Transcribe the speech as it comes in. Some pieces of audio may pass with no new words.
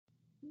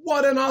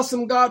What an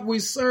awesome God we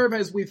serve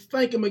as we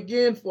thank him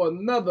again for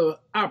another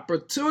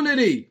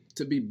opportunity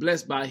to be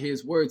blessed by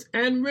his words.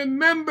 And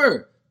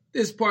remember,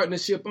 this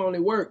partnership only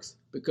works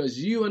because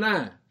you and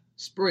I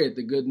spread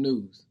the good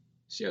news.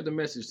 Share the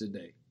message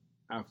today.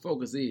 Our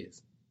focus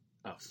is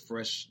a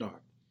fresh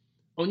start.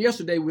 On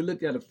yesterday, we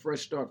looked at a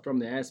fresh start from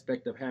the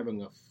aspect of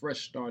having a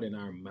fresh start in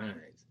our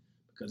minds,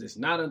 because it's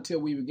not until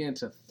we begin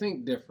to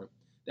think different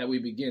that we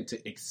begin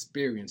to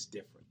experience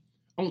different.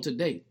 On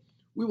today,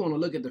 we want to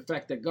look at the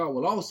fact that God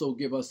will also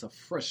give us a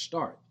fresh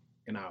start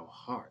in our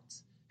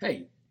hearts.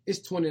 Hey, it's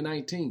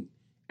 2019,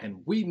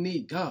 and we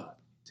need God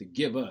to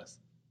give us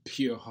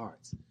pure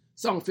hearts.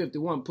 Psalm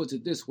 51 puts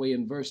it this way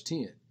in verse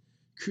 10.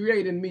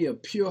 Create in me a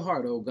pure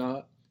heart, O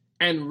God,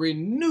 and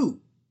renew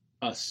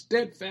a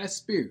steadfast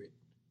spirit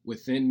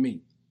within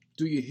me.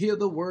 Do you hear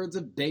the words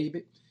of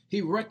David?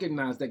 He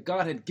recognized that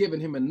God had given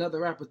him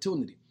another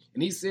opportunity.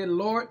 And he said,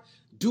 Lord,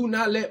 do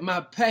not let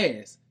my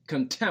past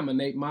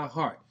contaminate my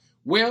heart.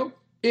 Well,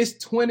 it's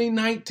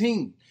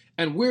 2019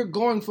 and we're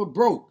going for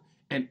broke.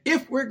 And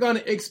if we're going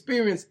to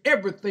experience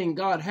everything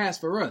God has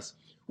for us,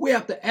 we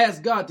have to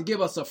ask God to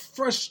give us a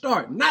fresh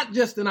start, not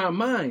just in our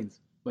minds,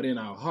 but in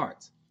our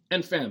hearts.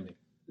 And family,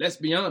 let's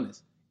be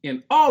honest,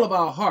 in all of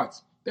our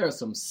hearts, there are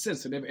some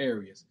sensitive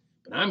areas.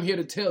 But I'm here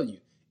to tell you,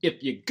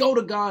 if you go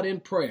to God in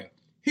prayer,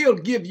 he'll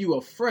give you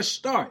a fresh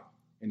start,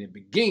 and it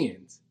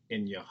begins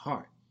in your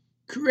heart.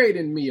 Create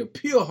in me a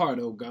pure heart,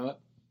 O God,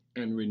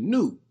 and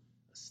renew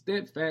a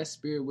steadfast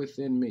spirit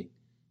within me.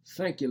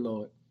 Thank you,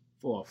 Lord,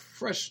 for a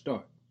fresh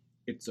start.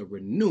 It's a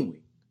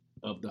renewing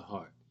of the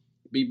heart.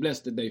 Be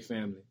blessed today,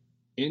 family.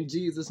 In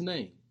Jesus'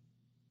 name,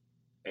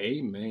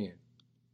 amen.